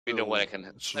Let me know when I can.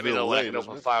 It's Let me know real when I late, can isn't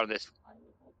open it? fire on this.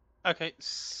 Okay.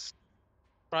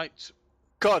 Right.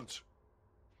 Cunt!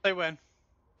 Say when.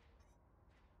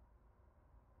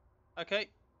 Okay.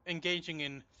 Engaging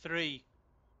in 3,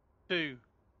 2,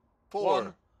 4,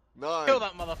 1. 9, Kill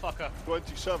that motherfucker.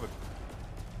 27.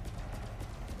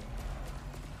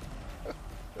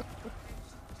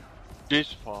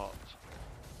 This part.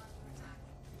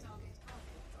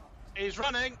 He's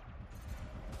running.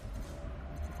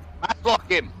 Block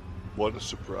him. What a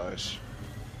surprise.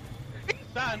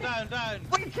 Down, down, down.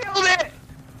 We killed it.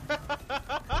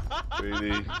 Really?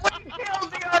 We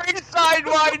killed the orange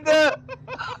Sidewinder.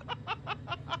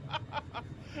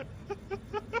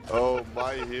 Oh,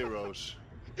 my heroes.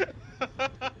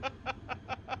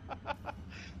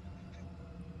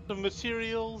 Some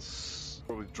materials.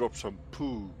 Probably drop some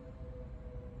poo.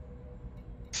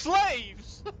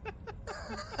 Slaves!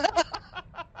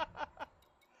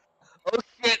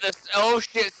 Oh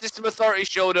shit, System Authority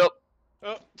showed up.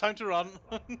 Oh, time to run.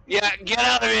 Yeah, get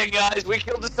out of here, guys. We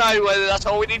killed the Sidewinder. That's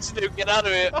all we need to do. Get out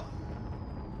of here.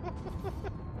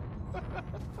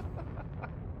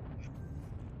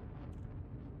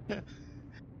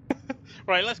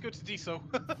 Right, let's go to DSO.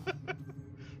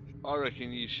 I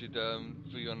reckon you should,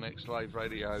 for your next live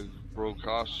radio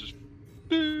broadcast, just...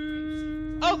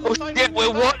 Oh shit,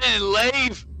 we're wanted in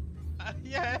Lave.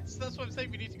 Yes, that's what I'm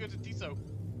saying. We need to go to DSO.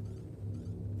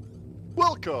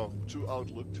 Welcome to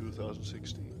Outlook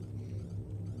 2016.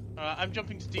 I'm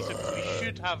jumping to DSO because we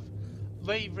should have...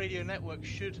 Lave Radio Network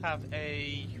should have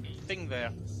a thing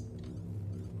there.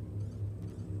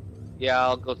 Yeah,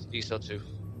 I'll go to DSO too.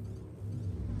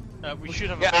 We should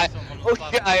have a Yeah, base on one of oh the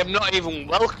shit, planets. I am not even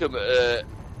welcome.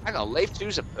 Hang on, Lave 2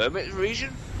 is a permitted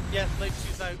region? Yes, Lave 2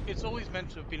 is out. It's always meant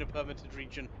to have been a permitted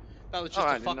region. That was just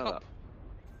I a didn't fuck know up.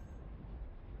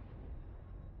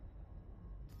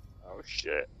 That. Oh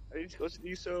shit, I need to go to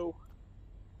DSO.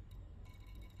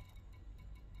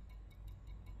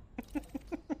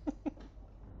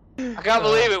 I can't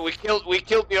believe it. We killed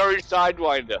the orange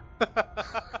Sidewinder.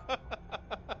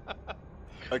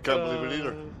 I can't believe it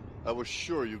either. I was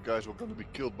sure you guys were going to be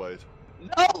killed by it.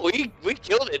 No, we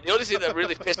killed it. The only thing that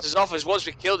really pissed us off is once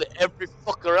we killed it, every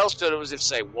fucker else turned up as if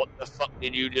saying, "What the fuck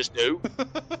did you just do?"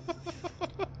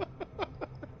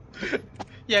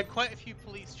 Yeah, quite a few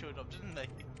police showed up, didn't they?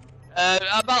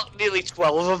 About nearly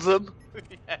 12 of them.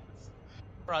 Yes.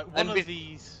 Right, one And of we-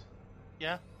 these.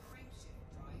 Yeah.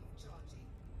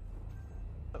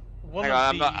 One Hang of on,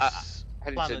 I'm these not-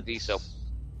 heading to planets- DSO.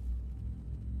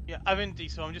 Yeah, I'm in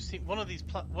DSO. I'm just thinking one of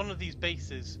these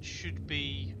bases should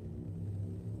be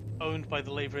owned by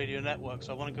the Lave Radio Network.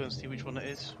 So I want to go and see which one it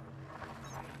is.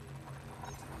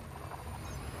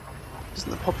 Isn't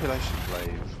the population of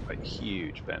Lave like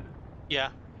huge, Ben? Yeah.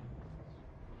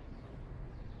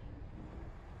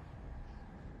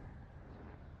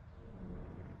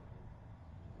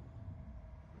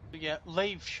 But yeah,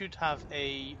 Lave should have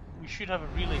a. We should have a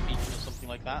relay beacon or something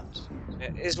like that.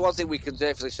 Here's one thing we can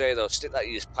definitely say though: stick that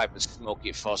in your pipe and smoke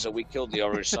it for. So we killed the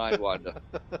orange Sidewinder.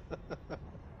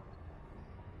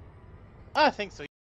 I think so.